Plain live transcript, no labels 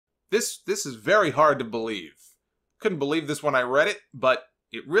This is very hard to believe. Couldn't believe this when I read it, but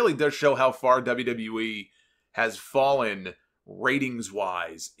it really does show how far WWE has fallen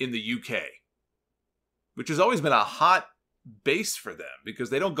ratings-wise in the UK, which has always been a hot base for them because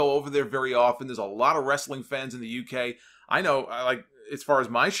they don't go over there very often. There's a lot of wrestling fans in the UK. I know, like, as far as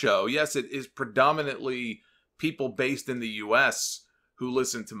my show, yes, it is predominantly people based in the US who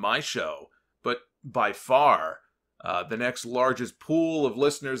listen to my show, but by far, the next largest pool of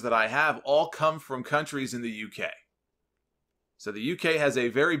listeners that I have all come from countries in the UK. So the UK has a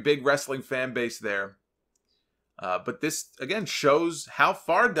very big wrestling fan base there. But this, again, shows how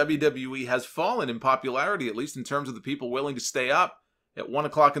far WWE has fallen in popularity, at least in terms of the people willing to stay up at 1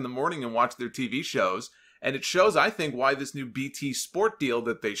 o'clock in the morning and watch their TV shows. And it shows, I think, why this new BT Sport deal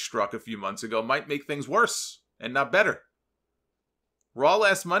that they struck a few months ago might make things worse and not better. Raw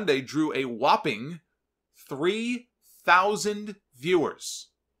last Monday drew a whopping 3,000 viewers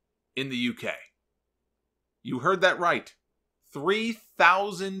in the UK. You heard that right.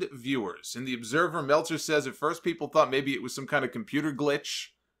 3,000 viewers. In the Observer, Meltzer says at first people thought maybe it was some kind of computer glitch,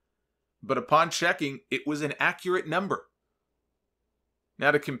 but upon checking, it was an accurate number.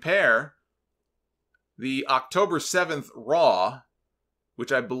 Now to compare, the October 7th Raw,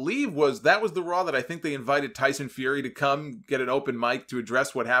 which I believe was the Raw that I think they invited Tyson Fury to come get an open mic to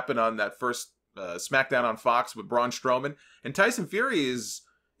address what happened on that first SmackDown on Fox with Braun Strowman. And Tyson Fury is,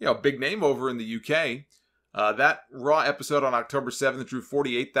 a big name over in the UK. That Raw episode on October 7th drew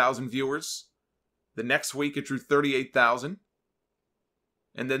 48,000 viewers. The next week it drew 38,000.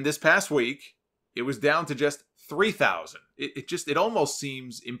 And then this past week, it was down to just 3,000. It almost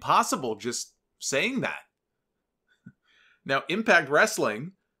seems impossible just saying that. Now, Impact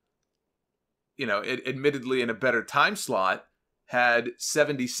Wrestling, admittedly in a better time slot, had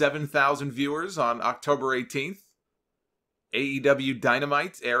 77,000 viewers on October 18th. AEW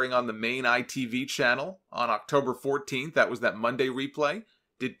Dynamite, airing on the main ITV channel on October 14th, that was that Monday replay,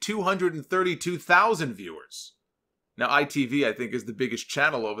 did 232,000 viewers. Now, ITV, I think, is the biggest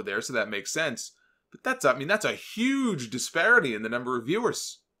channel over there, so that makes sense. But that's a huge disparity in the number of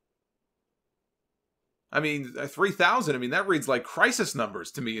viewers. 3,000, that reads like crisis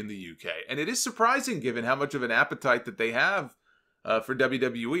numbers to me in the UK. And it is surprising given how much of an appetite that they have for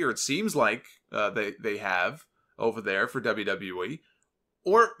WWE, or it seems like they have over there for WWE.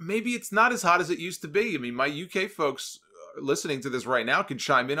 Or maybe it's not as hot as it used to be. My UK folks listening to this right now can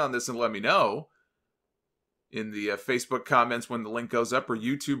chime in on this and let me know in the Facebook comments when the link goes up, or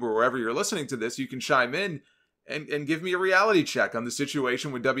YouTube, or wherever you're listening to this. You can chime in and give me a reality check on the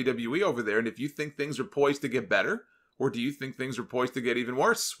situation with WWE over there, and if you think things are poised to get better, or do you think things are poised to get even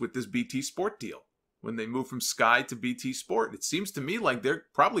worse with this BT Sport deal when they move from Sky to BT Sport? It seems to me like they're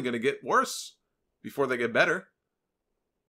probably going to get worse before they get better.